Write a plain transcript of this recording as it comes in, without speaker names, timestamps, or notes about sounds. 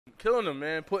killing them,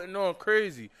 man. Putting on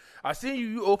crazy. I seen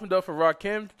you opened up for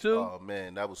Rakim, too. Oh,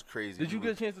 man, that was crazy. Did you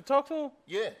get a chance to talk to him?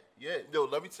 Yeah. Yo,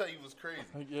 let me tell you what's crazy.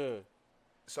 Yeah.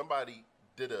 Somebody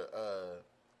did a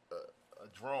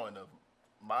drawing of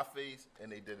my face,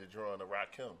 and they did a drawing of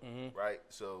Rakim, right?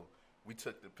 So we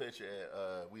took the picture,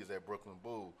 we was at Brooklyn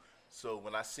Bowl. So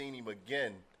when I seen him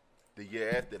again the year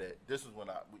after that, this was when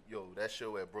that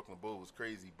show at Brooklyn Bowl was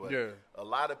crazy. But a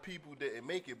lot of people didn't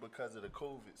make it because of the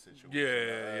COVID situation.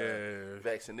 Yeah.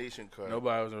 Vaccination card.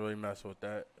 Nobody was really messing with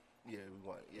that. Yeah, we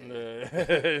went.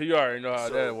 Yeah. You already know how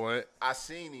that went. I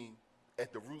seen him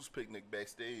at the Roots picnic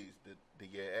backstage the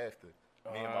year after.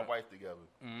 Me and my wife together.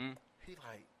 Mm-hmm. He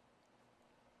like,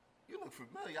 you look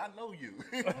familiar. I know you.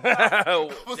 Damn.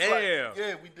 Like,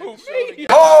 yeah, we did the show together.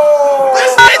 Oh,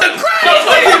 this is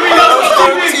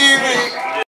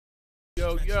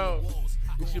the Yo,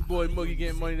 it's your boy Moogie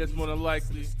getting money that's more than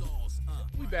likely.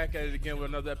 We back at it again with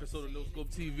another episode of NoScope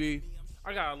TV.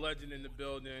 I got a legend in the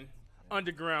building,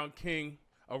 underground king,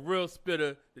 a real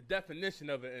spitter, the definition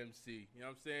of an MC. You know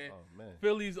what I'm saying? Oh, man.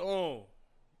 Philly's own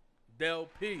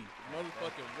Dell-P,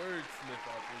 motherfucking wordsmith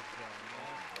out this joint,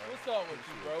 man. What's up with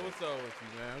you, bro? What's up with you,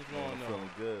 man? What's going on? I'm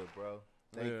feeling good, bro.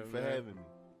 Thank you for having me.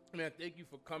 Man, thank you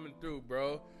for coming through,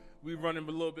 bro. We running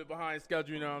a little bit behind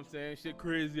schedule, you know what I'm saying? Shit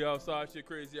crazy outside.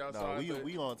 No,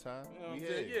 we on time. You know what I'm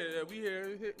saying? Yeah, we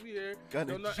here.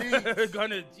 Gunna G's.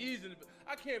 Gunna G's in the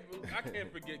I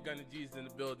can't forget Gunna G's in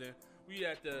the building. We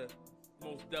at the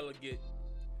most delegate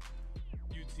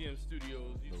UTM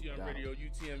studios, UTM radio,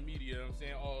 UTM media, you know what I'm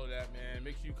saying? All of that, man.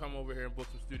 Make sure you come over here and book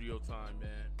some studio time,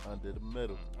 man. Under the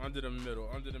middle.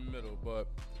 But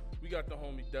we got the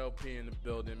homie Dell-P in the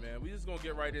building, man. We just gonna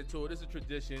get right into it. It's a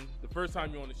tradition. The first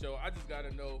time you're on the show, I just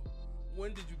gotta know,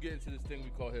 when did you get into this thing we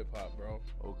call hip hop, bro?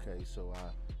 Okay, so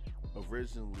I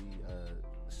originally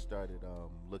started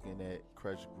looking at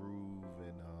Crush Groove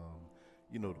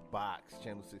and the Box,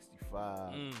 Channel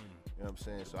 65. You know what I'm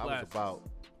saying? So I was about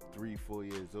 3-4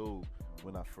 years old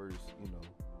when I first,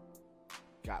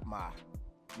 got my,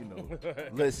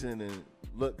 listen and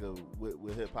look at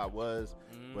what hip hop was.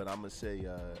 But I'm gonna say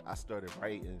I started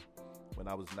writing when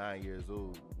I was 9 years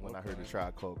old when I heard a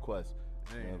Tribe Called Quest.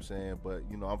 You know what I'm saying? But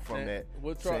I'm from that.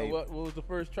 What was the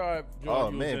first tribe? Oh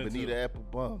man, Bonita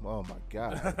Applebum. Oh my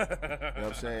God. You know what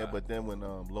I'm saying? But then when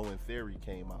Low End Theory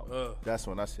came out, that's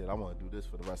when I said I want to do this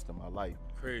for the rest of my life.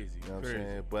 Crazy. You know what I'm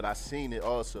saying? But I seen it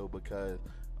also because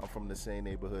I'm from the same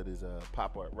neighborhood as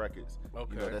Pop Art Records.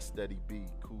 Okay. That's Steady B,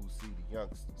 Cool C, the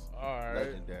Youngsters. All right.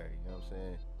 Legendary. You know what I'm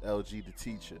saying? LG the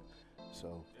Teacher.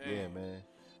 So yeah, man.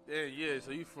 Yeah.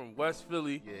 So you from West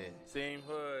Philly? Yeah. Same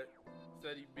hood.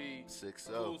 Steady B,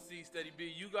 6-0. Cool C, Steady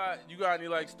B. You got any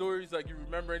like stories? Like you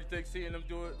remember anything seeing them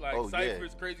do it? Like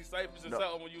ciphers, crazy ciphers or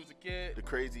something when you was a kid? The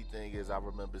crazy thing is I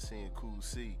remember seeing Cool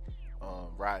C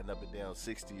riding up and down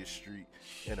 60th Street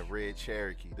in a red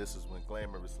Cherokee. This is when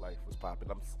Glamorous Life was popping.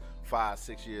 I'm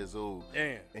 5-6 years old.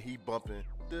 Damn. And he bumping,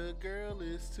 the girl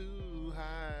is too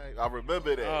high. I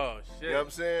remember that. Oh, shit. You know what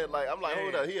I'm saying? Like, I'm like,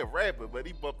 hold up, he a rapper, but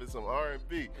he bumping some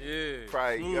R&B. Yeah.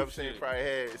 Probably, you know what I'm saying? Probably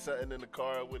had something in the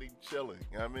car with him chilling.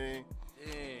 You know what I mean?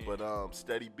 Yeah. But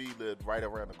Steady B lived right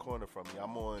around the corner from me.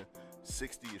 I'm on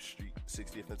 60th Street,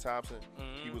 60th and Thompson.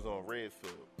 He was on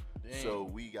Redfield. Damn. So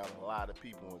we got a lot of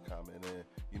people in common,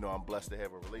 and I'm blessed to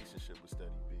have a relationship with Steady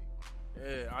B.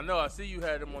 Yeah, I know. I see you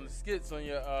had them on the skits on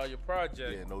your project.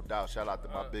 Yeah, no doubt. Shout out to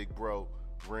my big bro,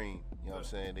 Reem. You know what I'm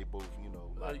saying? They both,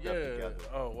 locked up together.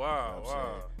 Oh wow, You know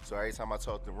wow. So every time I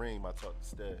talk to Reem, I talk to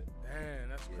Stead. Man,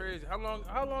 that's crazy.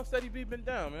 How long Steady B been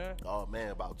down, man? Oh man,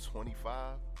 about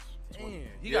 25. Damn,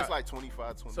 it's like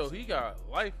 25, 26. So he got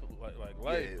life, like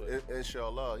life. Yeah,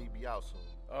 inshallah, he be out soon.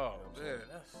 Oh man,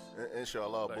 that's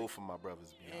inshallah, both of my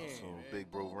brothers be out soon. Man. Big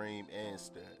bro Reem and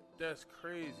Stead. That's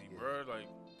crazy, bro. Like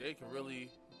they'll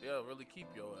really keep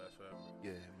your ass forever.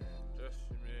 Yeah, man.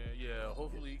 Yeah.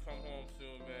 Hopefully you come home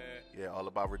soon, man. Yeah, all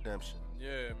about redemption.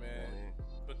 Yeah, man.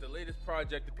 But the latest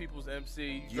project, The People's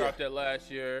MC, you dropped that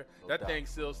last year. That thing's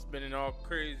still spinning all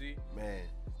crazy. Man,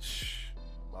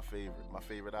 my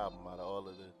favorite album out of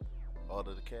all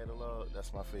of the catalog.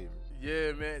 That's my favorite.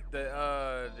 Yeah, man.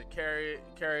 The Carry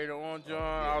It On, John.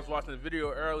 I was watching the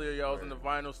video earlier. Y'all was in the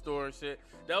vinyl store and shit.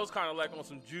 That was kind of like on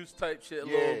some Juice type shit a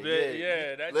little bit.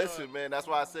 Yeah. Listen, man, that's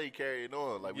why I say carry it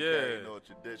on. Like we carrying on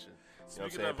tradition. You know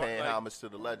what I'm saying? Paying homage to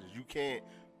the legends. You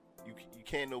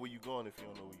can't know where you're going if you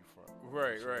don't know where you're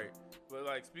from. Right. But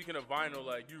like speaking of vinyl,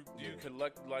 like you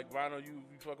collect like vinyl, you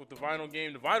fuck with the vinyl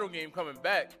game. The vinyl game coming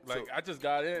back. Like I just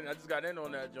got in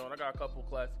on that joint. I got a couple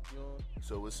classic joints.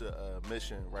 So it's a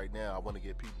mission right now. I want to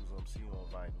get people's MC on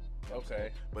vinyl. You know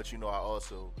okay. But I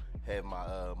also have my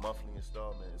monthly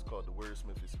installment. It's called the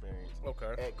Wordsmith Experience.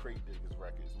 Okay. At Crate Diggers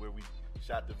Records, where we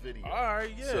shot the video. All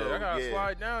right, yeah. So, I gotta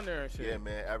slide down there and shit. Yeah,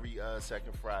 man. Every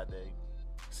second Friday,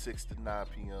 6 to 9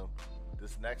 p.m.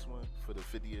 This next one for the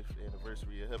 50th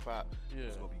anniversary of hip hop,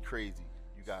 it's gonna be crazy.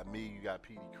 You got me, you got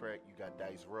PD Crack, you got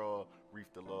Dice Raw, Reef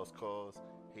the Lost Cause,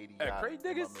 Haiti Yacht, Crate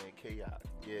Diggers? my man K-Yacht.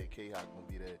 Yeah, K-Yacht gonna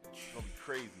be there. It's gonna be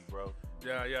crazy, bro.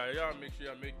 Yeah, y'all make sure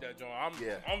y'all make that joint.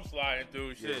 I'm sliding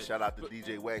through shit. Yeah, shout out to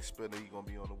DJ Wax Spinner, he gonna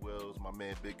be on the wheels. My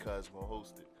man Big Cuz gonna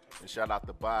host it. And shout out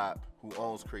to Bob, who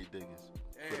owns Crate Diggers,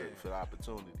 for the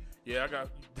opportunity. Yeah,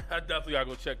 I definitely gotta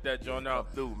go check that joint out.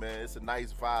 Come through, man. It's a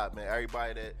nice vibe, man.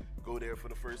 Everybody that go there for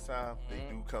the first time, they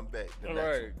do come back.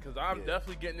 Right, because I'm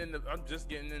definitely I'm just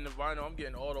getting into vinyl. I'm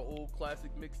getting all the old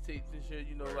classic mixtapes and shit,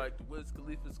 you know, like the Wiz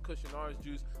Khalifa's Cushion Orange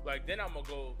Juice. Like, then I'm gonna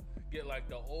go get like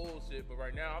the old shit, but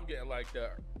right now I'm getting like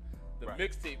the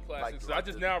mixtape classics. So I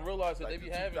just now realize that they be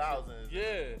having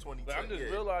shit. But I'm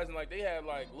just realizing like they had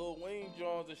like Lil Wayne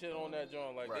Jones and shit on that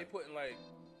joint. Like they putting like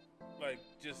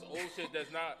just old shit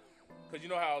that's not, because you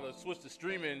know how to switch to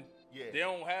streaming. They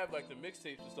don't have like the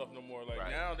mixtapes and stuff no more. Like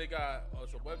now they got a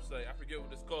website. I forget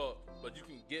what it's called, but you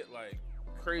can get like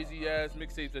crazy ass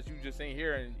mixtapes that you just ain't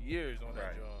hearing in years on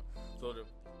that joint. So the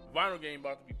vinyl game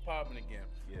about to be popping again.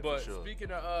 Yeah, but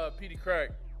speaking of PD Crack,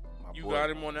 you got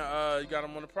him on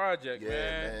the project,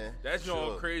 man. That's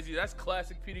joint crazy. That's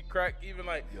classic PD Crack. Even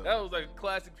like that was like a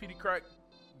classic PD Crack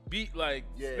beat, like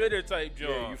spitter type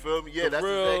joint. Yeah, you feel me? Yeah,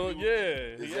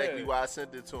 that's exactly why I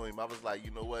sent it to him. I was like,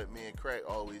 you know what, me and Crack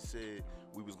always said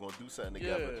we was gonna do something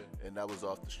together, and that was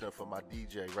off the strength of my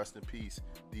DJ. Rest in peace,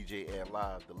 DJ and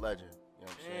Live, the legend. You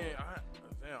know what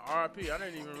I'm saying? R.I.P. I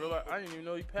didn't even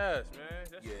know he passed, man.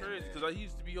 That's crazy, because I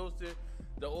used to be hosting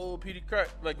the old PD Crack,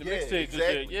 like the mixtapes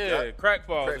and shit. Crack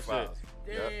Files and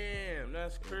shit. Damn,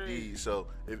 that's crazy. Indeed. So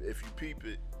if you peep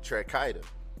it, Trackida.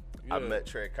 I met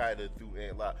Trackida through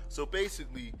Ant Live. So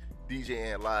basically, DJ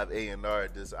Ant Live A&R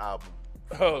this album.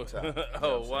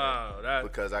 Wow!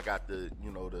 Because I got the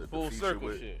full feature circle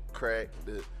with shit. Crack,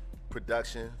 the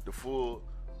production, the full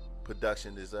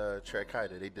production is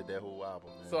Trackida. They did that whole album.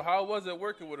 Man. So how was it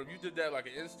working with him? You did that like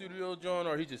an in-studio joint,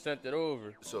 or he just sent it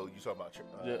over? So you talking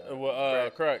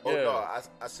about Crack? Oh no,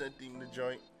 I sent him the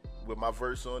joint with my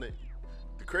verse on it.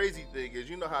 The crazy thing is,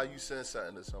 you know how you send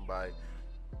something to somebody,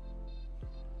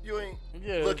 you ain't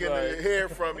looking to hear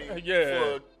from me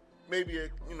for maybe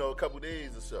a couple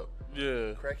days or so.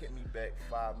 Yeah. Crack hit me back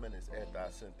 5 minutes after I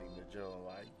sent him the joint,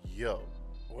 like, yo.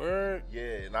 Word?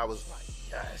 Yeah, and I was like,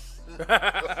 yes.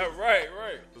 right.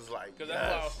 It was like, because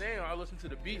that's what I was saying. I listened to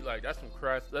the beat, like,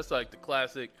 that's like the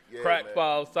classic Crack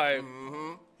Files type.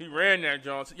 Mm-hmm. He ran that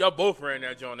joint. Y'all both ran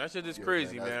that joint. That shit is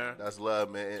crazy, man. That's love,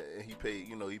 man. And he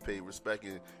paid respect,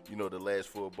 and the last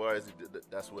 4 bars.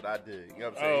 That's what I did. You know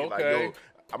what I'm saying? Okay. Like, yo,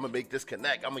 I'm gonna make this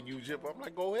connect. I'm gonna use it. I'm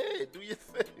like, go ahead, do your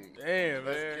thing. Damn,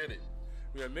 Let's man. get it.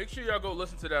 Yeah, make sure y'all go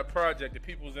listen to that project, The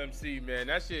People's MC, man.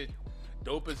 That shit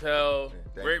dope as hell.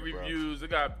 Man, great reviews. It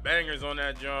got bangers on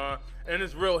that, John. And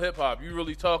it's real hip hop. You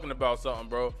really talking about something,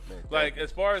 bro. Man, like,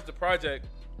 as far as the project,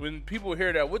 when people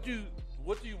hear that, what do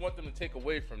you want them to take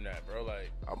away from that, bro?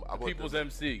 Like, The People's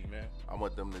MC, man. I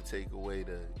want them to take away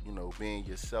being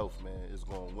yourself, man, is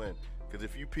gonna win. Because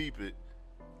if you peep it,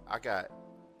 I got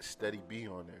Steady B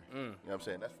on there. You know what I'm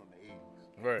saying? That's from the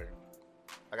 80s. Right.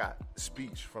 I got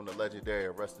Speech from the legendary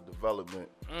Arrested Development.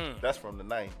 That's from the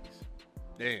 90s.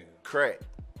 Damn. Crack.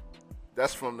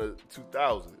 That's from the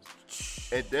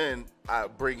 2000s. And then I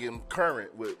bring him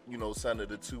current with, Son of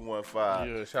the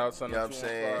 215. Yeah, shout out Son of the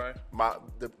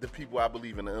 215. The people I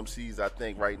believe in, the MCs I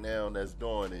think right now that's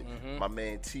doing it. My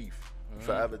man Teeth,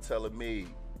 Forever Telling Me. You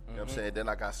know what I'm saying? Then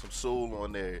I got some soul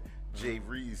on there. Jay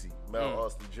Reezy, Mel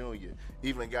Austin Jr.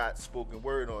 Even got spoken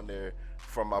word on there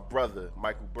from my brother,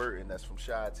 Michael Burton, that's from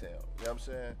Chi-Town. You know what I'm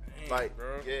saying? Like,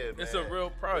 bro. Yeah, man. It's a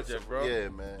real project, bro. Yeah,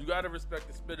 man. You got to respect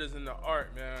the spitters in the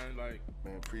art, man. Like,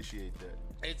 man, appreciate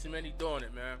that. Ain't too many doing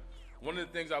it, man. One of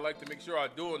the things I like to make sure I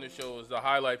do on the show is to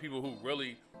highlight people who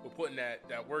really were putting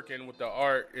that work in with the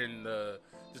art and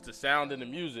just the sound and the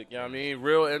music. You know what I mean?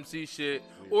 Real MC shit.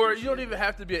 Or you don't even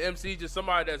have to be an MC, just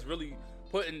somebody that's really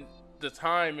putting the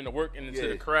time and the work into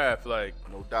the craft, like,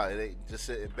 no doubt. It ain't just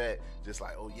sitting back, just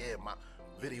like, oh yeah, my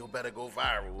video better go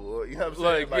viral. You know what I'm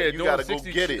saying? Like you gotta go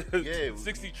get it.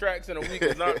 60 tracks in a week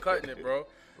is not cutting it, bro.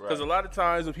 Because a lot of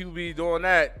times when people be doing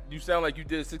that, you sound like you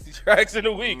did 60 tracks in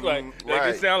a week. Like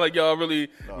it sound like y'all really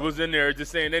was in there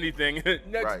just saying anything.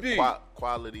 Next beat.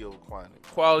 Quality over quantity.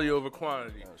 Quality over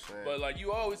quantity. You know what I'm but like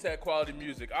you always had quality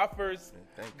music. I first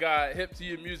got hip to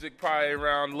your music probably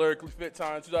around Lyrically Fit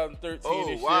Time 2013.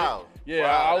 Oh wow. Shit. Yeah,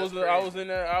 wow, I was in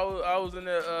there. I was in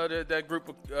that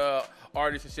group of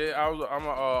artists and shit. I'm an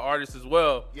artist as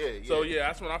well. Yeah. So yeah,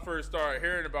 that's when I first started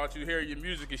hearing about you, hearing your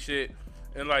music and shit.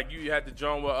 And like you had the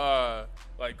joint with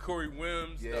like Corey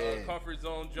Williams, the Comfort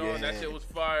Zone joint. That shit was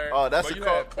fire. Oh, that's a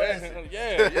cult classic.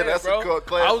 Yeah, that's bro. a cult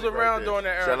classic. I was around during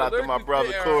that era. Shout out to my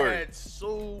brother Corey. I had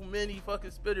so many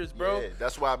fucking spitters, bro. Yeah,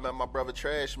 that's why I met my brother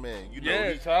Trash Man. You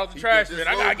know, shout out to Trash Man.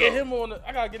 I gotta get him on the.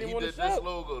 I gotta get him on the show. He did this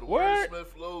logo, the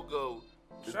Wordsmith logo.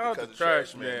 Shout out to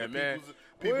Trash Man.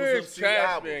 Where's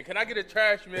Trash Man? Can I get a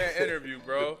Trash Man interview,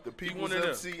 bro? The People's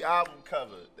MC album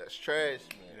cover. That's Trash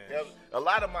Man. A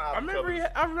lot of my album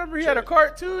I remember he had a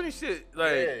cartoon and shit.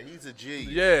 Like, yeah, he's a G.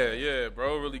 Yeah,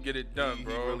 bro. Really get it done,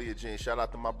 bro. He really a G. Shout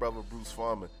out to my brother Bruce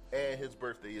Farmer. And his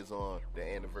birthday is on the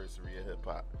anniversary of hip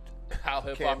hop. How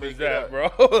hip hop is that,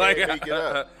 bro?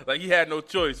 Like he had no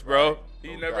choice, bro.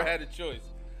 He never had a choice.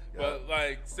 But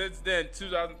like since then,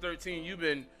 2013, you've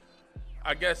been,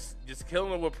 I guess, just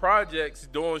killing it with projects,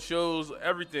 doing shows,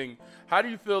 everything. How do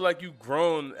you feel like you've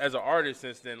grown as an artist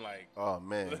since then? Like, oh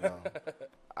man,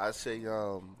 I say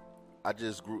I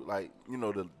just grew, like, you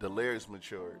know, the lyrics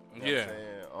matured. You know what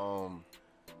I'm saying?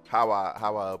 How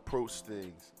I approach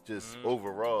things just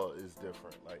overall is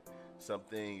different. Like some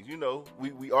things, you know,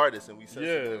 we artists and we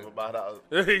sensitive about our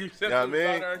about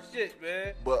our shit,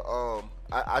 man. But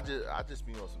I just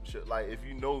be on some shit. Like if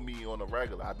you know me on a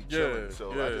regular, I be chilling.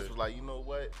 So I just was like, you know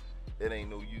what? It ain't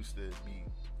no use to be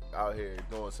out here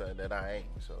doing something that I ain't.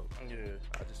 So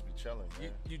I just be chilling, man.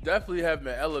 You definitely have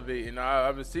been elevating.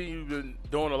 I've been seeing you been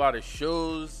doing a lot of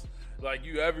shows. Like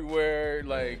you everywhere.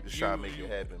 Like just trying to make it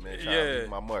happen, man. Trying to make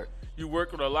my mark. You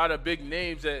work with a lot of big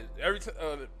names that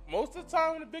most of the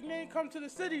time when a big name come to the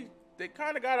city, they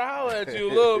kind of gotta holler at you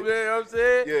a little bit. You know what I'm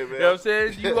saying? Yeah, man. You know what I'm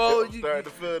saying? You starting to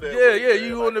feel that. Yeah,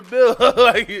 you on the bill.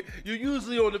 Like you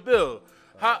usually on the bill.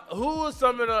 Who are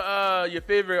some of your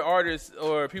favorite artists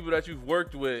or people that you've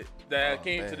worked with that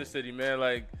came to the city, man?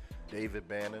 Like David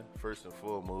Banner, first and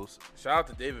foremost. Shout out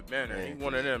to David Banner. Man, he's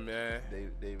one of them, man.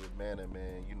 David Banner,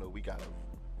 man. You know, we got a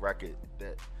record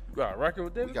that. You got a record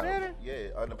with David Banner?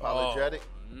 Unapologetic.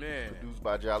 Oh, man. Produced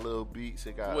by Jalil Beats.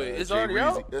 It got, wait, it's already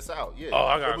out? It's out, yeah.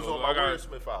 Oh, it was on my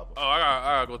Wordsmith album. Oh,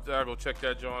 I gotta go check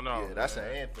that joint out. Yeah, that's an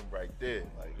anthem right there.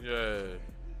 Like,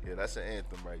 yeah, that's an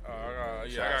anthem right there.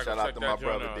 Shout out to my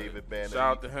brother David Banner. Shout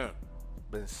out to him.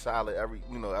 Been solid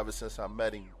ever since I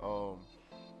met him.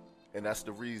 And that's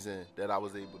the reason that I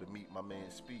was able to meet my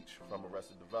man Speech from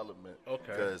Arrested Development. Okay.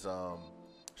 Because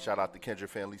shout out to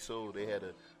Kendrick Family Soul. They had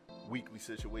a weekly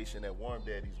situation at Warm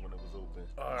Daddy's when it was open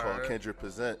called Kendrick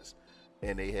Presents.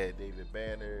 And they had David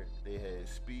Banner, they had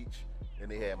Speech, and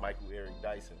they had Michael Eric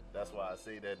Dyson. That's why I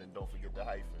say that, and don't forget the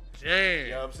hyphen. Damn.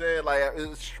 You know what I'm saying? Like,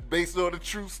 it's based on the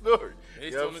true story.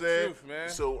 Based you know on what the I'm saying? truth, man.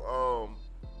 So,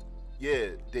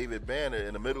 David Banner,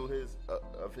 in the middle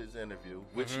of his interview,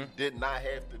 which he did not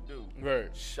have to do,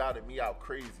 shouted me out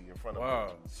crazy in front of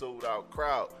a sold out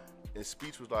crowd. And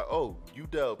Speech was like, "Oh, you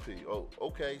Dell-P. Oh,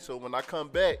 okay. So when I come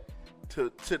back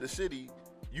to the city,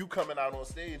 you coming out on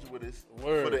stage with us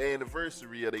for the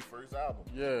anniversary of their first album."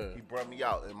 Yeah. He brought me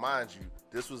out. And mind you,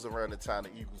 this was around the time the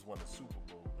Eagles won the Super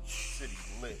Bowl. City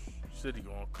lit. City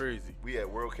going crazy. We at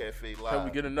World Cafe Live. Can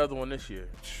we get another one this year?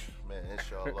 Man,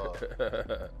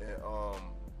 inshallah. And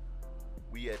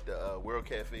we at the World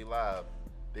Cafe Live.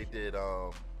 They did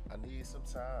I Need Some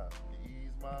Time to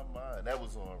Ease My Mind. That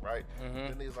was on, right?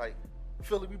 Then they was like,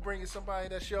 Philly, we bringing somebody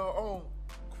that's your own.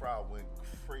 Crowd went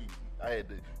crazy. I had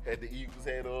the Eagles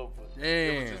head up.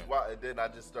 It was just wild. And then I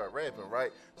just start rapping,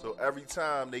 right? So every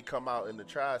time they come out in the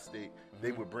tri-state,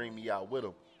 they would bring me out with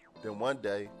them. Then one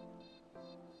day,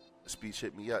 Speech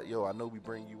hit me up. Yo, I know we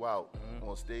bring you out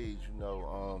on stage, you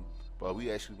know, but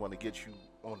we actually want to get you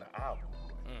on the album.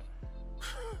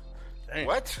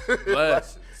 What?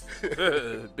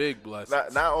 Blessings. Big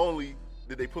blessings. Not only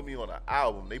did they put me on an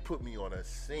album, they put me on a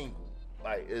single.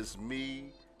 Like, it's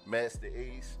me, Master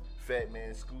Ace, Fat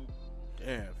Man Scoop.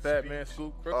 Damn, Fat Man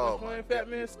Scoop. Brooklyn playing Fat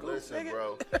Man Scoop.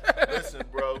 Listen,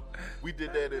 bro. We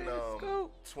did that in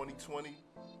 2020.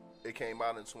 It came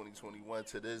out in 2021.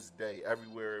 To this day,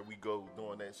 everywhere we go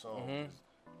doing that song,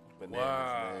 bananas,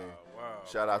 man. Wow.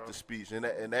 Shout out to Speech. And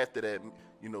after that,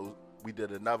 you know, we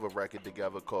did another record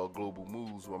together called Global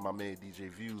Moves with my man DJ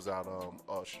Views out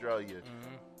Australia.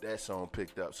 That song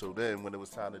picked up. So then when it was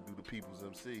time to do the People's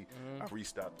MC, I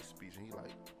reached out to Speech and he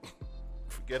like,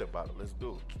 forget about it. Let's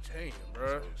do it. Damn,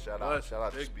 bro. So shout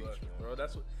out to Speech, man. Bro.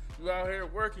 That's what you out here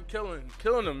working,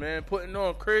 killing them, man, putting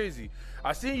on crazy.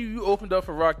 I seen you opened up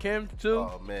for Rakim too.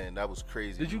 Oh man, that was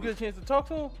crazy. Did you get a chance to talk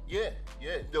to him? Yeah.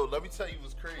 Yo, let me tell you, it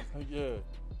was crazy. Yeah.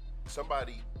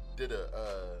 Somebody did a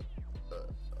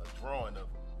drawing of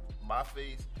my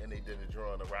face, and they did a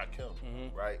drawing of Rakim,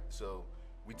 right? So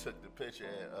we took the picture,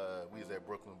 and we was at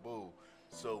Brooklyn Bowl.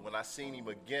 So when I seen him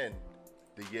again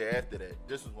the year after that,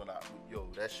 this is when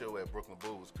that show at Brooklyn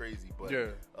Bowl was crazy. But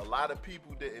a lot of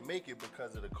people didn't make it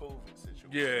because of the COVID situation.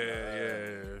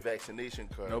 Yeah. Vaccination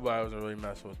card. Nobody was really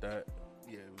messing with that.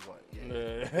 Yeah, we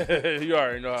went. Yeah. You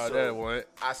already know how that went.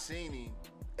 I seen him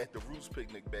at the Roots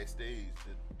picnic backstage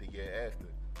the year after.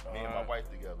 Me and my wife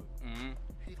together.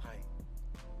 He like,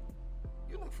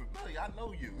 you look familiar. I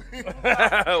know you. Damn.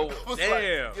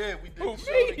 Like, yeah, we did the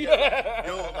show together.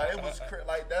 Yo, like it was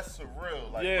like that's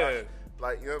surreal. Like,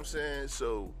 like you know what I'm saying.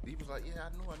 So he was like, yeah, I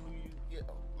knew you. Yeah,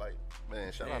 like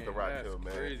man, shout out to Rakim,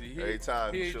 man. Crazy. Every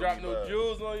time he ain't dropped no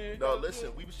jewels on you. No,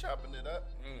 listen, we was chopping it up.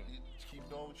 You keep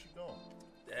doing what you doing.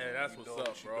 Yeah, that's what's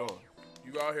up, bro.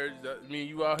 You out here,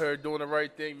 you out here doing the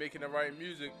right thing, making the right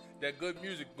music. That good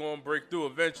music gonna break through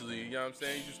eventually. You know what I'm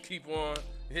saying? You just keep on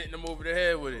hitting them over the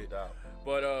head with it.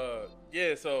 But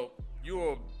yeah, so you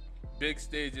on big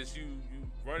stages, you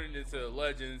running into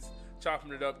legends,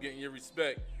 chopping it up, getting your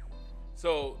respect.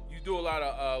 So you do a lot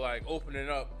of like opening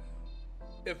up.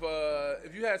 If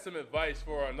you had some advice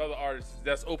for another artist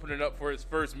that's opening up for his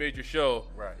first major show,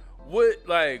 right?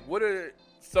 What are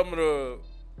some of the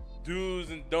do's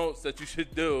and don'ts that you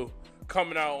should do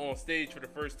coming out on stage for the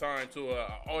first time to an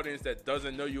audience that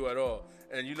doesn't know you at all,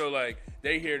 and you know, like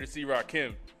they here to see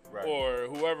Rakim or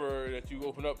whoever that you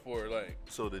open up for, like.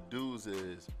 So the do's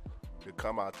is to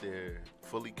come out there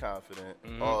fully confident,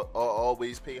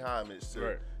 always pay homage to, you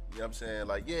know what I'm saying?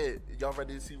 Like, yeah, y'all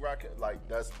ready to see Rakim? Like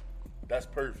that's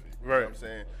perfect, you know what I'm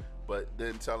saying? But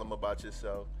then tell them about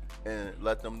yourself and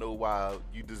let them know why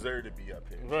you deserve to be up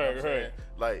here. Right.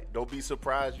 Like, don't be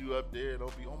surprised you up there.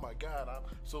 Don't be, oh my God, I'm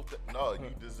so. No,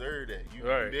 you deserve that. You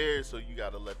there, so you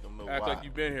got to let them know why. Act like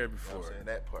you've been here before. You know what I'm saying?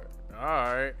 That part.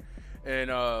 All right. And,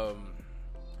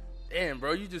 damn,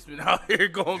 bro, you just been out here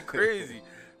going crazy.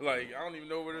 Like, I don't even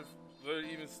know where to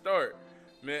even start.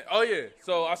 Man, oh yeah.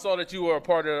 So I saw that you were a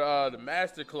part of the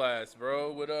master class,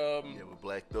 bro. With with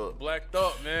Black Thought. Black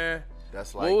Thought, man.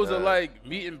 That's like, what was it like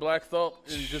meeting Black Thought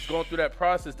and just going through that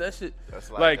process? That shit. That's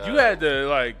like you had to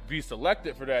like be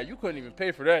selected for that. You couldn't even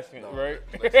pay for that shit, right?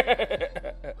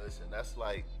 Listen, that's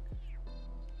like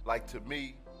to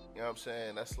me, you know what I'm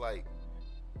saying? That's like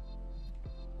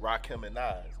Rakim and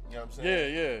Nas. You know what I'm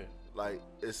saying? Yeah. Like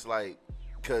it's like,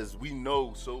 cause we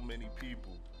know so many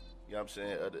people. You know what I'm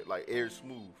saying? Like Air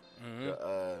Smooth.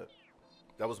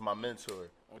 That was my mentor.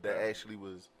 That actually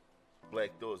was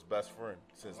Black Thought's best friend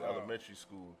since elementary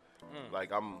school.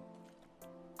 Like I'm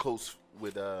close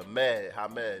with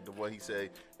Hamed, the one he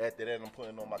said, after that I'm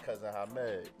putting on my cousin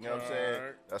Hamed. You know what I'm saying?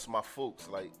 That's my folks.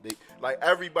 Like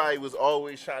everybody was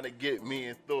always trying to get me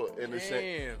and Thought in a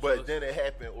sense. But then it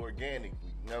happened organically.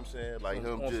 You know what I'm saying? Like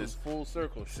him just full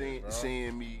circle seeing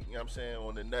me, you know what I'm saying,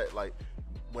 on the net. Like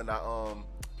when I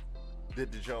did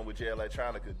the joint with Jay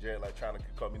Electronica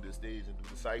called me to the stage and do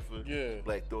the cypher. Yeah.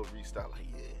 Black Thought reached out like,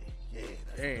 yeah,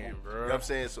 that's damn, dope. Bro. You know what I'm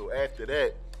saying? So after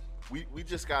that, we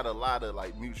just got a lot of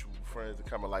like mutual friends that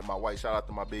come. Like my wife, shout out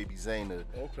to my baby Zayna.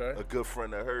 Okay. A good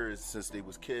friend of hers since they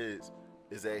was kids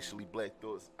is actually Black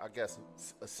Thought's, I guess,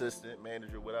 assistant,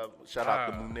 manager, whatever. Shout out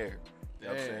to Munir. You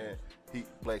know what I'm saying?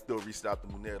 Black Thought reached out to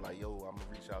Munir like, yo, I'm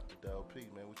gonna reach out to Dell-P,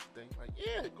 man. What you think? Like,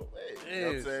 yeah, go ahead. You know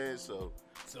what I'm saying? So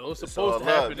it's supposed to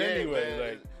happen anyway. Man.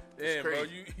 Like, damn, bro,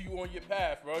 you on your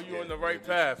path, bro. You on the right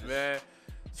path, man.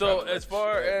 So as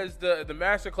far as the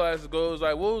master class goes,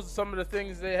 like, what was some of the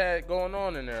things they had going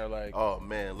on in there? Like, oh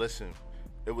man, listen,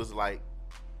 it was like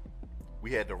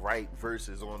we had the right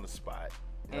verses on the spot.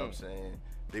 You know what I'm saying?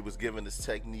 They was giving us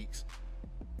techniques,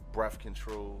 breath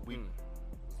control. We was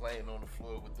laying on the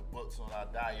floor with the books on our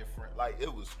diaphragm. Like,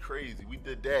 it was crazy. We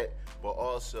did that, but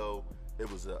also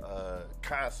it was a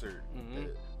concert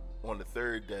on the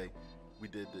third day. We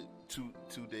did the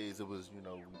two days. It was, you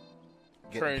know,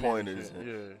 getting pointers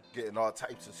and getting all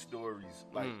types of stories.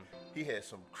 Like he had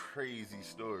some crazy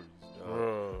stories,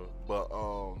 but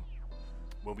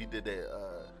when we did that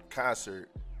concert,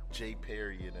 Jay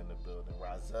Perry in the building,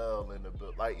 Rozelle in the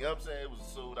building, like, you know what I'm saying? It was a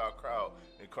sold out crowd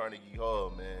in Carnegie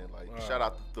Hall, man. Like, shout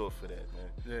out to Thor for that,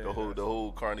 man. The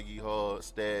whole Carnegie Hall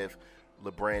staff,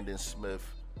 LeBrandon Smith,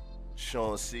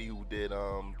 Sean C, who did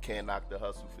Can't Knock the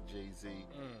Hustle for Jay-Z.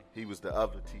 He was the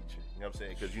other teacher. You know what I'm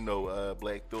saying? Because, you know,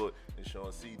 Black Thought and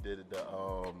Sean C did the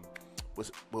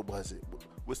what was it?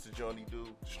 What's the Johnny do?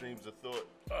 Streams of Thought.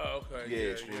 Oh, okay.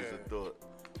 Yeah, Streams of Thought.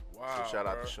 Wow. So shout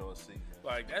out to Sean C. Man.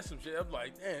 Like that's some shit. I'm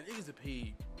like, man, niggas are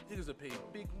paid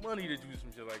big money to do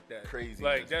some shit like that. Crazy,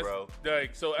 like that's bro.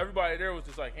 Like so everybody there was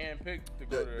just like handpicked to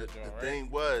go to that joint, right? The thing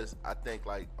was, I think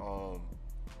like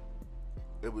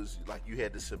it was like you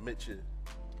had to submit your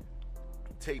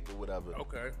tape or whatever.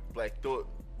 Okay. Black Thought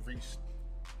reached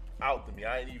out to me.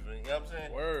 I ain't even, you know what I'm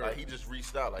saying? Word. Like he just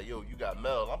reached out like, yo, you got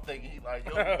Mel. I'm thinking he like,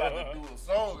 yo, you about to do a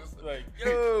song. It's like,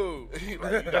 yo. He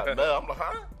like, you got Mel. I'm like,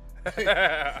 huh?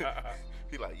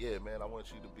 He like, yeah, man, I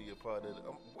want you to be a part of it.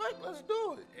 What? Let's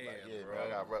do it. Damn, like, yeah, bro. man, I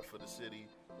got rep for the city,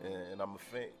 and I'm a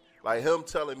fan. Like him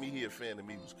telling me he a fan of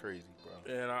me was crazy,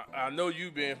 bro. And I know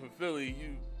you being from Philly,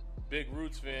 you big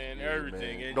Roots fan,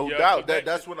 everything. And no doubt.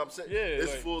 That's what I'm saying. Yeah,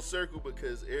 it's like, full circle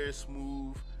because Air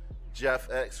Smooth,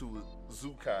 Jeff X, who was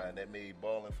Zucon that made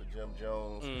Ballin' for Jim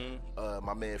Jones,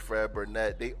 my man Fred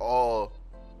Burnett, they all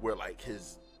were like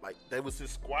his, like that was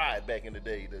his squad back in the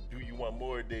day. The Do You Want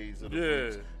More days of the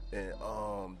Roots. And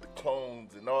the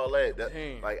Clones and all that.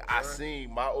 I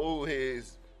seen my old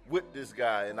heads with this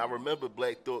guy, and I remember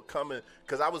Black Thought coming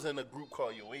because I was in a group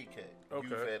called Yo ACAT,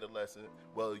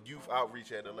 Youth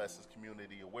Outreach Adolescence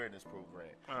Community Awareness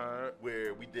Program,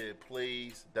 where we did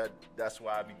plays. That's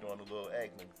why I be doing a little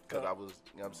acting because I was,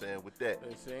 you know what I'm saying, with that.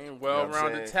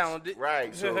 Well-rounded, talented,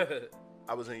 right? So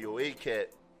I was in Yo ACAT.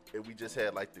 And we just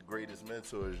had like the greatest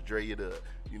mentors, Drea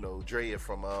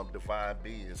from Divine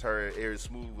Beings. Her Air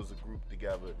Smooth was a group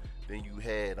together. Then you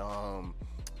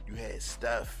had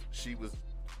Steph. She was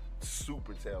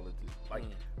super talented, like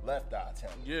left eye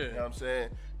talent. Yeah, you know what I'm saying.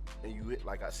 And you,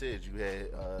 like I said, you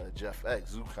had Jeff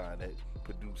X, Zucon, that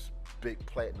produced big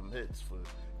platinum hits for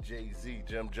Jay-Z,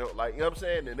 Jim Jones. Like, you know what I'm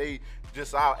saying. And they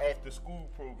just our after school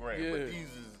program. But these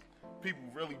is people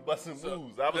really busting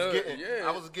moves. I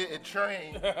was getting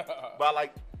trained by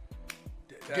like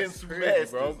getting some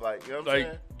masters, bro. Like, you know what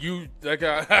I'm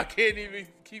saying? I can't even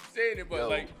keep saying it, but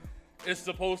like it's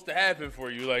supposed to happen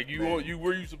for you. Like you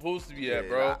where you supposed to be at,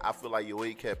 bro. I feel like Yo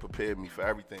ACAT prepared me for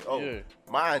everything.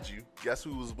 Mind you, guess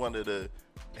who was one of the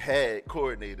head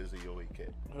coordinators of Yo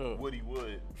ACAT? Woody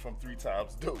Wood from 3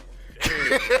 Times Dope.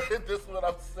 That's what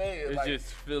I'm saying. It's like, just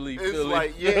Philly.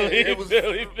 It was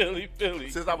Philly.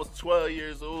 Since I was 12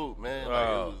 years old, man.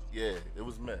 Like, it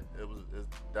was meant. It's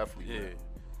definitely meant.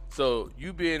 So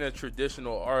you being a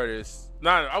traditional artist,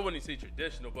 I wouldn't say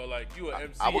traditional, but like you an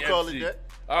MC. I would call it that.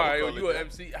 All right, you an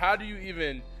MC. How do you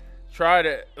even try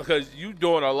to? Because you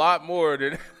doing a lot more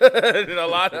than than a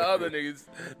lot of other niggas.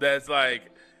 That's like,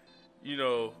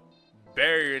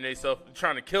 burying themselves,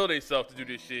 trying to kill themselves to do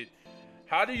this shit.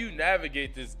 How do you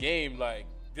navigate this game? Like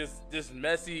this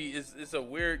messy. It's a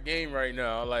weird game right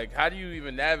now. Like, how do you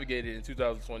even navigate it in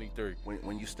 2023?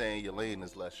 When you stay in your lane,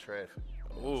 there's less traffic.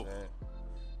 You know what I'm saying?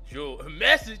 Your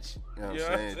message. You know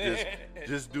what I'm saying?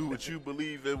 Just do what you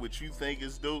believe in, what you think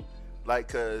is dope. Like,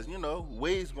 cause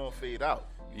waves gonna fade out.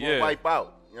 You gonna wipe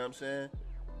out. You know what I'm saying?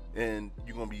 And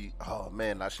you're gonna be, oh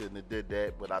man, I shouldn't have did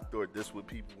that, but I thought this what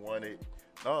people wanted.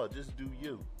 No, just do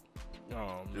you. Oh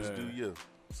man. Just do you.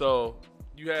 So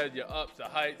you had your ups, the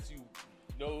heights. You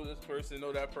know this person,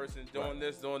 know that person, doing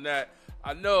this, doing that.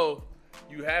 I know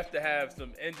you have to have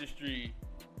some industry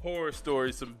horror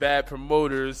stories, some bad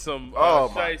promoters, some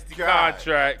shiesty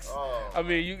contracts. I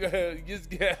mean, you just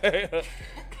get.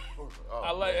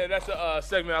 I like, and that's a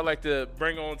segment I like to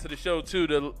bring on to the show too,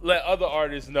 to let other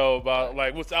artists know about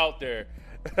like what's out there,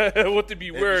 what to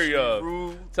be wary of.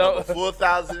 Rule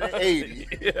 4080.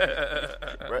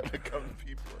 Right to come to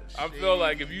people. I feel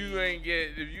like if you ain't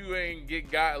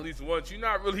get got at least once, you're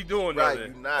not really doing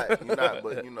nothing. Right, you're not.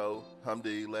 But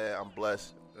alhamdulillah, I'm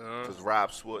blessed. Because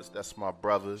Rob Swartz, that's my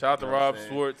brother. Shout out to Rob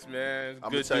Swartz, man. I'm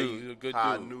going to tell you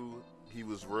how I knew he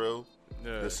was real.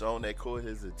 The song that caught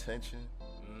his attention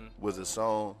was a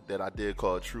song that I did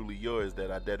called Truly Yours that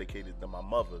I dedicated to my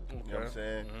mother. Okay. You know what I'm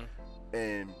saying?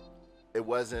 And it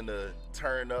wasn't a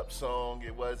turn-up song.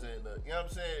 It wasn't a, you know what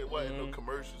I'm saying? It wasn't no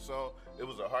commercial song. It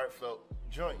was a heartfelt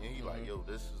joint. And he like, yo,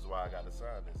 this is why I got to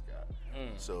sign this guy.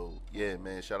 So, yeah,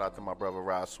 man, shout out to my brother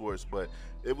Rob Swartz. But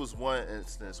it was one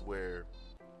instance where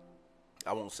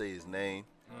I won't say his name,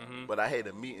 but I had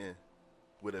a meeting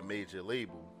with a major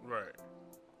label. Right.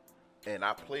 And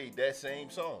I played that same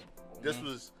song. This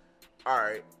was, all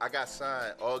right, I got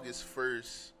signed August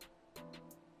 1st,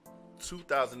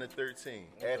 2013,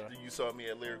 after you saw me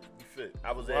at Lyrically Fit.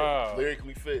 I was at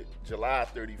Lyrically Fit July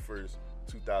 31st,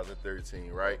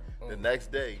 2013, right? The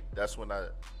next day, that's when I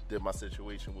did my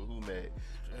situation with Who Mad.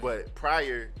 But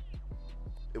prior,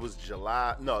 it was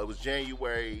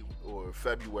January or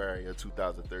February of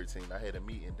 2013. I had a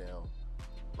meeting down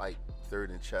like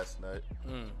 3rd and Chestnut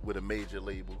with a major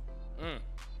label.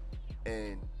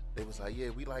 And they was like, yeah,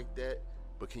 we like that,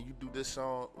 but can you do this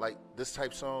song, like this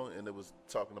type song? And it was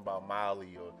talking about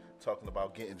Molly or talking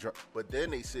about getting drunk. But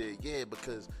then they said, yeah,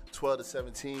 because 12 to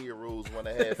 17-year-olds want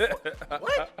to have fun.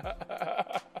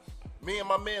 What? Me and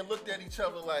my man looked at each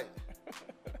other like,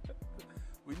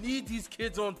 we need these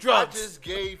kids on drugs. I just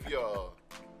gave y'all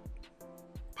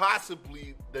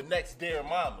possibly the next Dear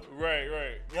Mama. Right. You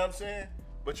know what I'm saying?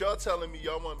 But y'all telling me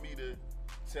y'all want me to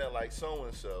sound like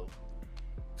so-and-so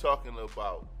talking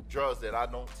about drugs that I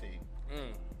don't take.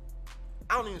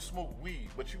 I don't even smoke weed,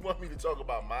 but you want me to talk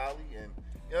about Molly and,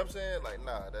 you know what I'm saying? Like,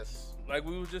 nah, that's... Like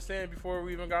we were just saying before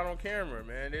we even got on camera,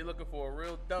 man. They looking for a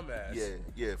real dumbass.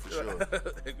 Yeah, for sure.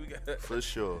 For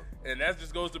sure. And that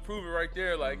just goes to prove it right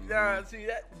there. Like, nah, see,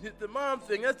 that the mom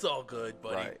thing, that's all good,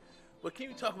 buddy. Right. But can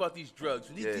you talk about these drugs?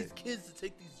 We need these kids to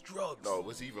take these drugs. No, it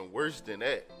was even worse than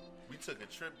that. We took a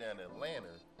trip down to Atlanta.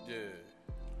 Yeah.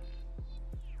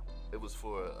 It was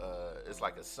for, it's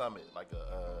like a summit, like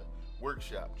a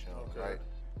workshop, right?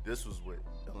 This was with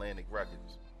Atlantic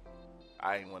Records.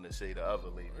 I ain't want to say the other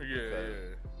label. Yeah. You know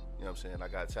what I'm saying? I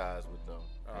got ties with them.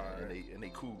 And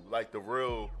they cool. Like the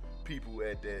real people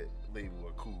at that label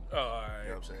are cool. Oh, all right. You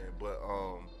know what I'm saying? But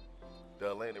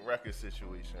the Atlantic Records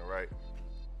situation, right?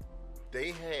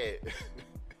 They had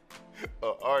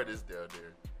an artist down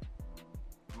there.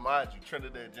 Mind you,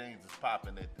 Trinidad James is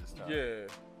popping at this time.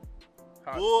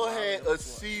 Yeah. Bull had a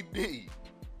CD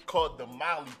called the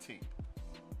Molly Tape.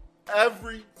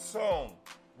 Every song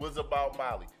was about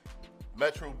Molly.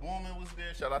 Metro Boomin was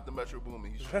there. Shout out to Metro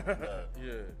Boomin. He's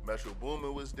Yeah. Metro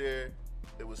Boomin was there.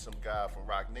 There was some guy from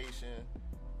Rock Nation.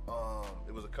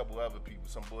 There was a couple other people.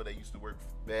 Some boy that used to work for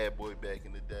Bad Boy back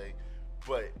in the day.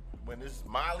 But when this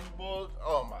Molly boy,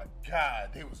 oh my God,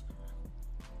 they was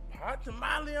Hot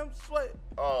tamale, I'm sweating.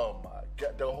 Oh my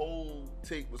God, the whole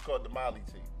tape was called the Molly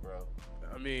Tape, bro.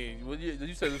 I mean,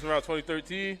 you said this was around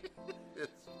 2013?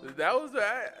 That was,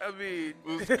 I mean.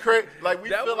 It was crazy. Like, we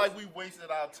feel like we wasted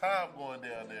our time going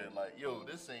down there. Like, yo,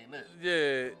 this ain't it.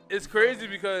 Yeah, it's crazy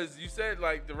because you said,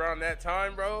 like, around that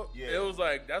time, bro. Yeah. It was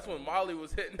like, that's when Molly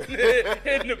was hitting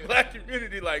the black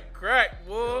community like crack,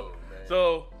 boy. Yo,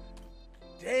 so,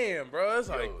 damn, bro, it's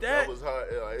like that. That was hard.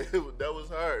 Like, that was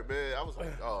hard, man. I was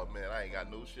like, oh, man, I ain't got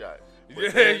no shot.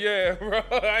 But yeah, bro.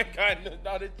 I ain't got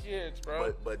not a chance,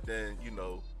 bro. But then, you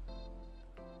know,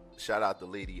 shout out to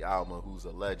Lady Alma, who's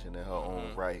a legend in her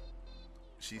own right.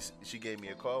 She gave me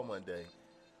a call one day,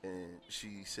 and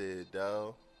she said,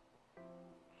 Dell,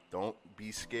 don't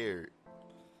be scared,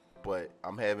 but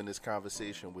I'm having this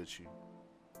conversation with you,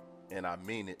 and I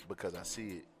mean it because I see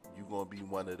it. You're going to be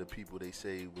one of the people they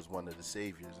say was one of the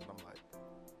saviors. And I'm like,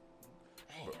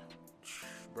 damn.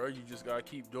 Bro, you just got to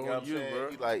keep doing you, know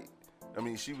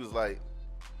bro. She was like,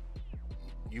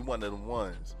 you one of the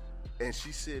ones. And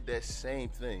she said that same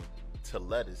thing to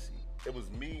Lettucey. It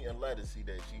was me and Lettucey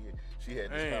that she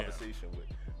had this conversation with.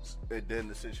 And then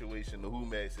the Who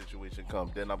Mad situation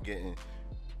come. Then I'm getting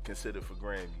considered for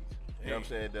Grammys. You know what I'm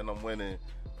saying? Then I'm winning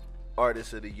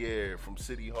Artist of the Year from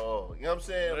City Hall. You know what I'm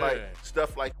saying? Man. Like,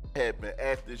 stuff like that happened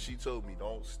after she told me,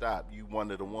 don't stop. You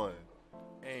one of the ones.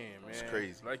 Damn, man. It's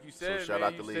crazy. Like you said, so shout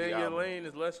out to Lady stay in your Alma. lane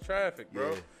is less traffic,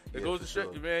 bro. It goes to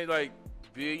show you, man, like,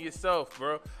 be yourself,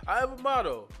 bro. I have a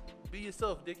motto. Be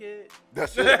yourself, dickhead.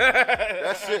 That's it.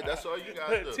 That's it. That's all you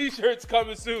gotta do. T-shirts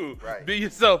coming soon. Right. Be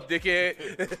yourself,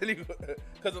 dickhead.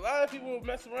 Because a lot of people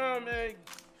mess around, man.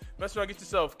 Mess around, get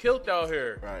yourself killed out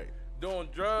here. Right. Doing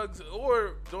drugs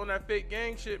or doing that fake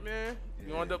gang shit, man.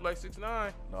 You end up like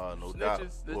 6ix9ine. No doubt.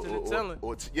 Snitches and telling.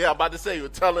 Yeah, I'm about to say, you're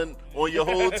telling on your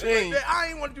whole team. I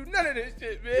ain't want to do none of this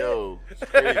shit, man. Yo, it's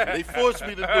crazy. They forced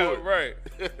me to do it. Right.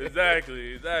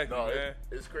 Exactly, no, man.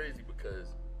 It's crazy because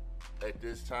at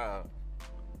this time,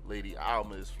 Lady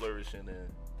Alma is flourishing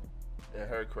in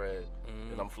her craft,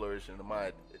 and I'm flourishing in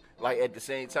mine. Like, at the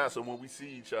same time, so when we see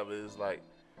each other, it's like,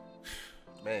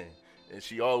 man. And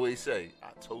she always say, I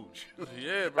told you.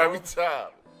 Yeah, bro. Every time,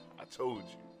 I told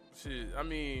you. Shit, I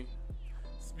mean,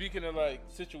 speaking of, like,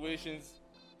 situations,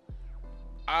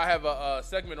 I have a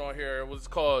segment on here. It was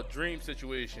called Dream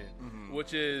Situation,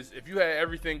 which is if you had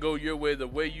everything go your way the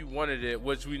way you wanted it,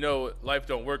 which we know life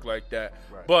don't work like that.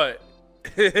 Right. But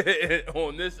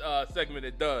on this segment,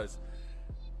 it does.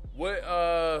 What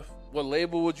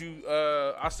label would you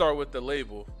I start with the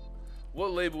label.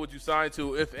 What label would you sign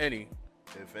to, if any?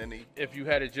 If any. If you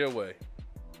had it your way.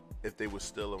 If they were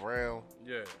still around,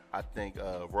 yeah, I think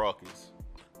Raucous.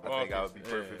 I think I would be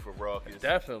perfect for Raucous.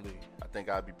 Definitely. I think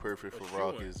I'd be perfect for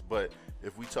Raucous. But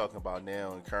if we talking about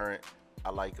now and current, I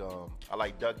like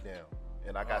Duck Down,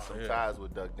 and I got some ties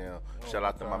with Duck Down. Shout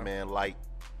out to my man Light.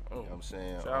 You know what I'm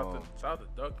saying? Shout out to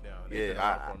Duck Down.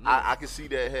 Yeah, I can see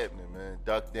that happening, man.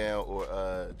 Duck Down or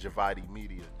Javadi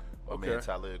Media. Man,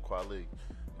 Talib Kweli.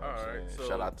 All right. So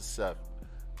shout out to Seth.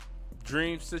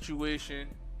 Dream Situation.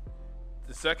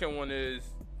 The second one is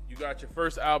you got your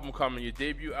first album coming, your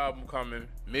debut album coming,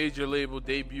 major label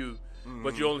debut,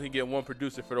 but you only can get one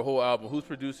producer for the whole album. Who's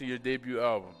producing your debut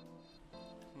album?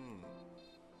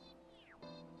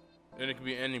 And it can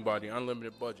be anybody,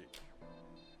 unlimited budget.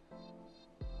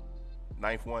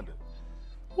 Ninth Wonder.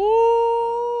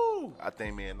 Woo! I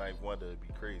think me and Ninth Wonder would be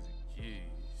crazy.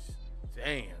 Jeez.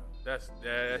 Damn.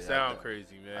 That sound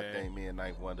crazy, man. I think me and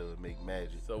Ninth Wonder would make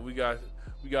magic. So we got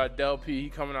Dell-P, he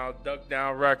coming out Duck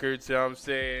Down Records, you know what I'm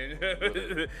saying?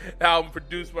 Album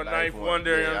produced by Ninth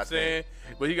Wonder, you know what I'm saying?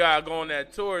 But he got to go on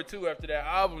that tour, too, after that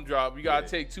album drop. You got to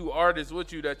take two artists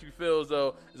with you that you feel as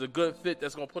though is a good fit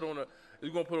that's going to put on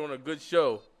a good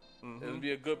show. It's going to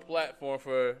be a good platform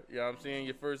for, you know what I'm saying,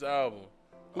 your first album.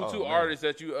 Who two artists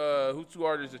that you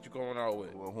going out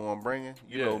with? Well, who I'm bringing?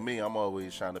 You know me, I'm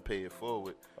always trying to pay it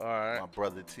forward. All right. My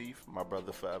brother Teeth, my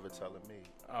brother Forever Telling Me.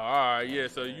 All right, yeah.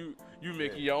 So you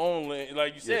making your own lane,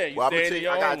 like you said. Well, I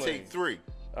gotta take three.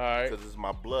 All right. Because it's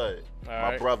my blood. All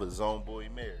my right. brother's own boy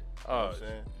Mary. You know what I'm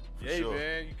saying? Yeah, sure.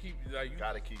 man. You keep you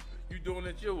gotta keep it. You doing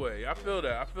it your way. I feel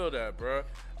that, bro.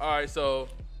 All right, so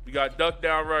we got Duck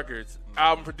Down Records,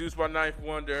 album produced by Ninth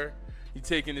Wonder. He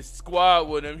taking his squad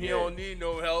with him. He don't need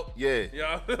no help. Yeah. You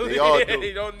know? They all do.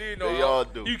 He don't need no help. They all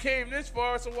do. You came this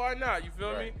far, so why not? You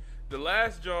feel me? The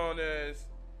last joint is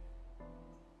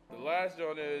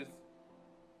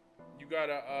you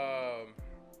gotta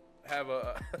have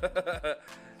a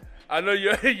I know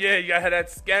you gotta have that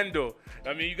scandal.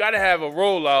 I mean, you gotta have a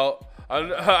rollout.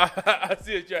 I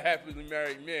see that you're a happily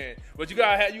married man, but you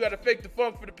gotta fake the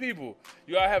funk for the people.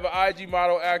 You gotta have an IG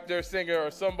model, actor, singer, or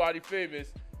somebody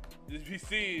famous. Just be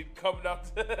seen coming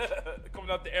out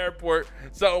the airport,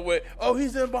 something with,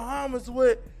 he's in Bahamas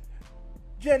with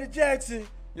Janet Jackson.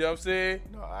 You know what I'm saying?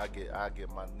 No, I get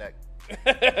my neck.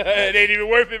 It ain't even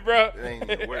worth it, bro. It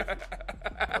ain't even worth it.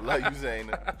 I love you,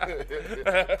 Zayna.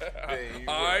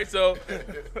 All right, so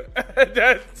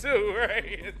that's two,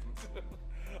 right?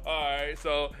 All right,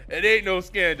 so it ain't no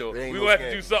scandal. We gonna have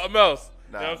to do something else.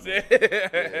 Nah, you know what I'm saying?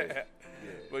 Yeah.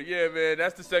 But yeah, man,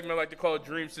 that's the segment I like to call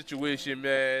Dream Situation,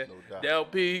 man. No doubt.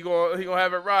 Dell-P, he gonna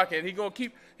have it rocking. He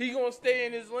gonna stay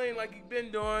in his lane like he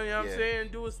been doing, you know what I'm saying?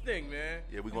 Do his thing, man.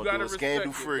 Yeah, we gonna do it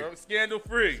scandal free. Scandal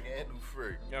free. Scandal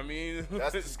free. You know what I mean?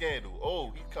 That's the scandal.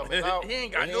 Oh, he coming out. He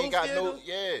ain't got no scandal.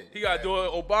 He gotta do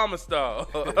it Obama style.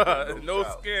 No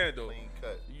scandal. Clean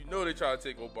cut. You know they try to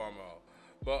take Obama out.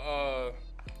 But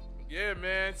yeah,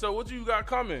 man. So what you got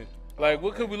coming? Like,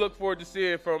 what could we look forward to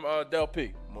seeing from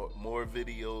Dell-P? More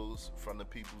videos from the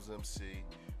People's MC.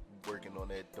 Working on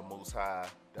that, The Most High.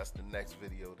 That's the next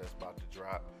video that's about to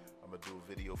drop. I'm gonna do a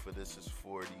video for This Is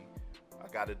 40. I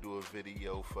gotta do a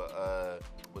video for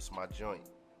what's my joint?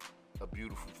 A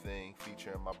Beautiful Thing,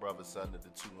 featuring my brother Son of the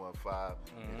 215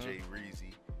 and Jay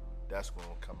Reezy. That's gonna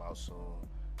come out soon.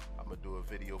 I'm gonna do a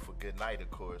video for Good Night,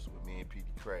 of course, with me and PD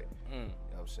Crack. You know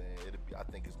what I'm saying? I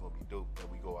think it's gonna be dope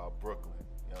that we go out Brooklyn.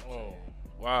 You know what I'm saying?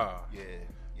 Wow. Yeah.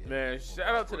 Man,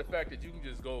 shout out to the fact that you can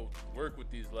just go work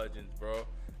with these legends, bro.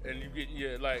 And you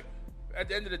get like, at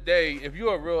the end of the day, if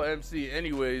you're a real MC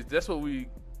anyways, that's what we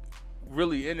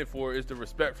really in it for, is the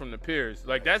respect from the peers.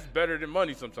 Like, that's better than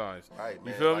money sometimes. Right,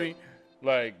 man. You feel me?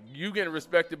 Like, you getting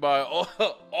respected by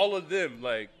all of them.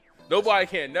 Like, nobody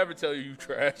can never tell you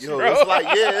trash. Yo, bro.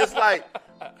 it's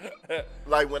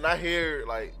like when I hear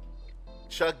like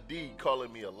Chuck D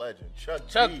calling me a legend.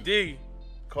 Chuck D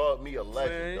called me a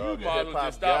legend. Man, dog, you might as well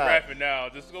just stop rapping now.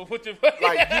 Just go put your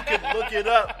like, you can look it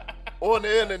up on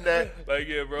the internet. Like,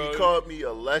 yeah, bro. He called me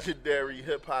a legendary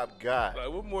hip hop guy. Like,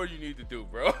 what more you need to do,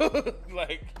 bro?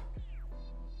 like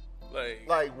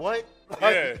what?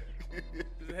 Yeah.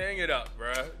 Just hang it up,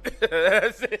 bro.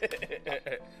 That's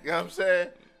it. You know what I'm saying?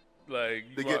 Like,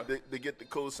 they get the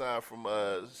cosign from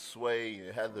Sway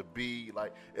and Heather B.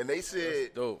 Like, and they said,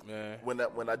 that's dope, man.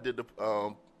 When I did the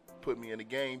Put Me in the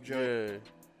Game joint. Yeah.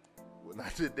 When I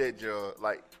did that joint,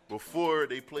 like, before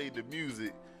they played the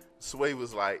music, Sway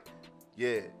was like,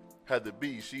 "Yeah, Heather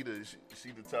B. She the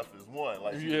toughest one.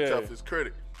 Like, she the toughest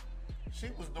critic." She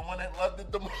was the one that loved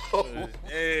it the most.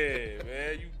 Yeah,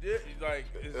 man, you did. Like,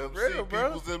 it's MC, real, bro.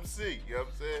 People's MC. You know what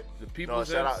I'm saying? The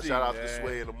People's MC. Shout out man. to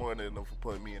Sway in the morning and them for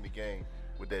putting me in the game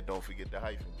with that. Don't forget the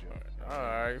hyphen joint. All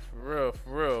right, for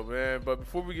real, man. But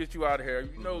before we get you out of here,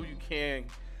 you know you can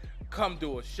come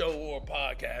do a show or a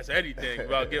podcast, anything,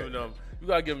 without giving them. You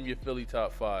gotta give them your Philly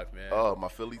top 5, man. Oh, my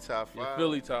Philly top 5. Your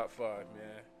Philly top 5,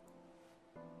 man.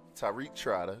 Tariq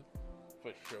Trotter.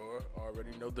 For sure.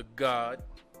 Already know the God.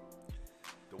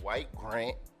 The White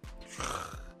Grant.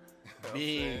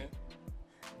 Beans.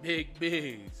 Big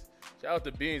Beans. Shout out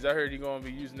to Beans. I heard he gonna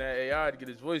be using that AI to get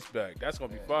his voice back. That's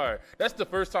gonna be fire. That's the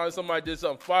first time somebody did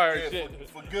something fire and shit.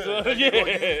 For good. So, he's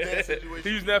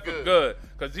using that for good.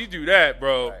 Cause he do that,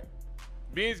 bro. Right.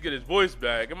 Beans get his voice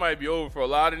back. It might be over for a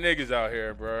lot of niggas out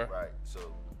here, bro. Right. So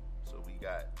we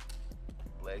got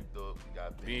Black Dog, we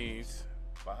got Beans.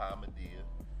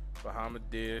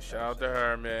 Bahamadia. Shout out to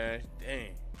her, man.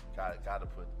 Dang. Gotta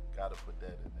put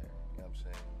that in there. You know what I'm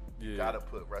saying? Yeah. Gotta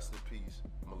put rest in peace,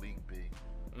 Malik B.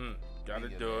 Gotta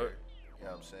do it. You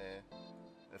know what I'm saying?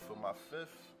 And for my fifth,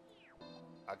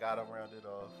 I gotta round it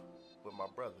off with my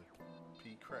brother,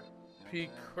 P. Crack. P.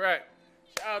 Crack.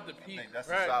 Shout out to P. That's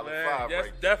Crack, a solid man. five, That's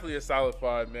right? definitely a solid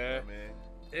five, man.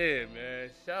 Yeah, Yeah, man.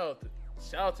 Shout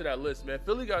out to that list, man.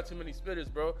 Philly got too many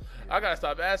spitters, bro. I gotta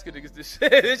stop asking niggas this shit.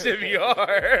 This should be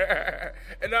hard.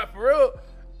 And not for real.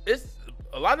 It's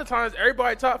a lot of times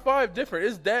everybody top five different.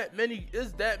 It's that many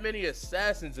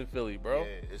assassins in Philly, bro.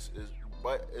 Yeah,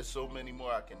 but it's so many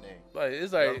more I can name. Like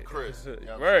it's like Young Chris, you know what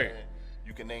I'm right. saying?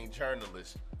 You can name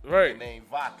journalists. Right. You can name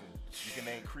Vodka. You can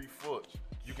name Cree Foot.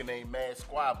 You can name Mad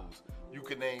Squabbles. You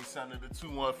can name Son of the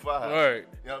 215. Right. You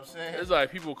know what I'm saying? It's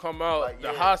like people come out Like, the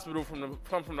yeah. hospital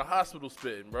come from the hospital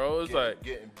spitting, bro. It's like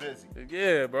getting busy.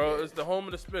 yeah, bro. Yeah. It's the home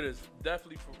of the spitters.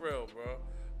 Definitely for real, bro.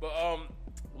 But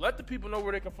let the people know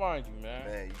where they can find you, man.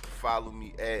 Man, you can follow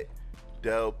me at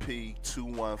Dell-P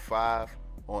 215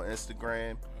 on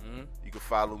Instagram. Mm-hmm. You can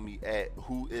follow me at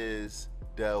Who Is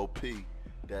Dell-P.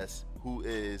 That's Who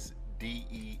Is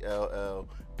DELLPEE,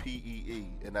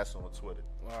 and that's on Twitter.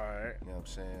 All right. You know what I'm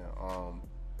saying?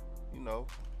 You know,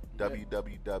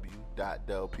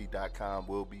 www.dellp.com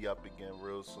will be up again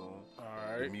real soon. All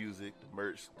right. The music, the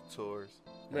merch, the tours.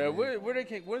 Man,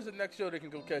 when's the next show they can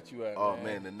go catch you at? Oh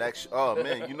man, the next. Oh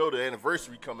man, you know the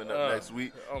anniversary coming up next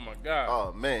week. Oh my God.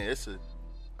 Oh man, it's a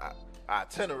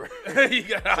itinerary. You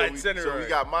got an itinerary. So we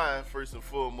got mine first and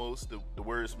foremost, the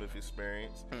Wordsmith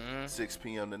Experience, 6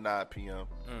 p.m. to 9 p.m. You know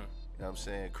what I'm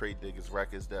saying? Crate Diggers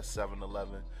Records. That's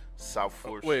 711 South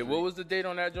 4th Wait, Street. what was the date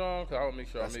on that, John? Cause I'll make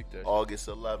sure That's I make that. August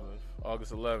 11th.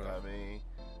 August 11th. I mean,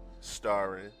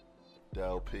 starring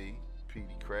Dell-P, P.D.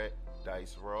 Crack,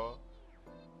 Dice Raw,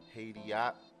 Haiti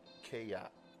Op,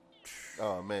 K-Op.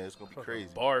 Oh man, it's gonna be crazy.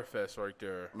 Bar fest right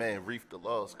there. Man, Reef the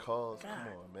Lost Cause. Come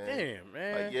on, man. Damn,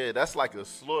 man. Like, yeah, that's like a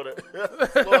slaughter.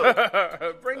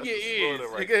 Bring your ears.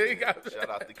 Right shout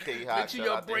out to K-Hop. Make sure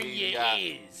y'all bring your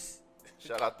ears.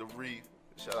 Shout out to Reef.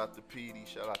 Shout out to PD.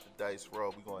 Shout out to Dice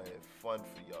Raw. We gonna have fun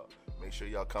for y'all. Make sure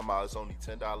y'all come out. It's only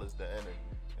 $10 to enter. You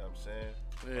know what I'm saying?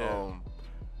 Yeah.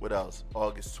 What else?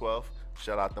 August 12th.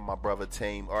 Shout out to my brother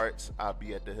Tame Arts. I'll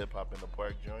be at the Hip Hop in the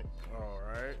Park joint. All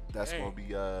right. That's gonna be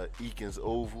Eakins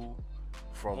Oval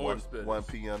from 1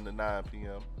 p.m. to 9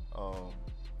 p.m.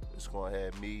 It's gonna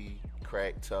have me,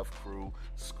 Crack, Tough Crew,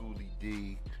 Schoolie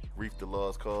D, Reef the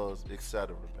Lost Cause,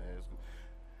 etc. Man,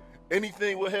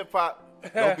 anything with hip hop.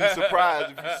 Don't be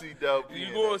surprised if you see Dell-P.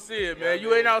 You gonna see it, man.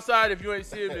 You ain't outside if you ain't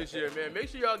see him this year, man. Make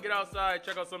sure y'all get outside,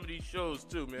 check out some of these shows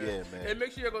too, man. Yeah, man. And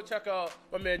make sure y'all go check out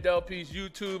my man Dell-P's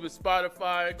YouTube and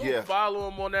Spotify. Go follow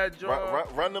him on that joint.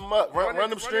 Run them up. Run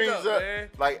them streams up. Man.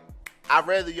 Like, I'd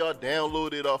rather y'all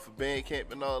download it off of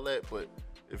Bandcamp and all that, but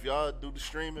if y'all do the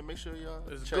streaming, make sure y'all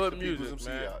it's check good the music,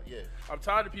 man. out. Yeah. I'm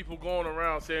tired of people going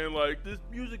around saying like this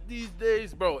music these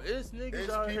days, bro. It's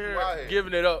niggas out here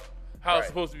giving it up how it's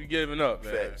supposed to be given up,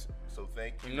 man. Facts. So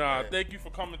thank you. Nah, thank you for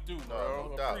coming through, bro.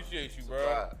 No doubt. Appreciate you,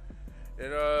 bro.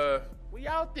 And we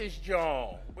out this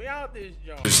joint.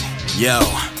 Yo,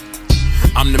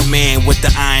 I'm the man with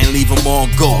the iron, leave them on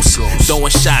ghost.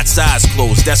 Throwing shots, eyes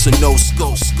closed. That's a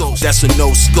no-scope.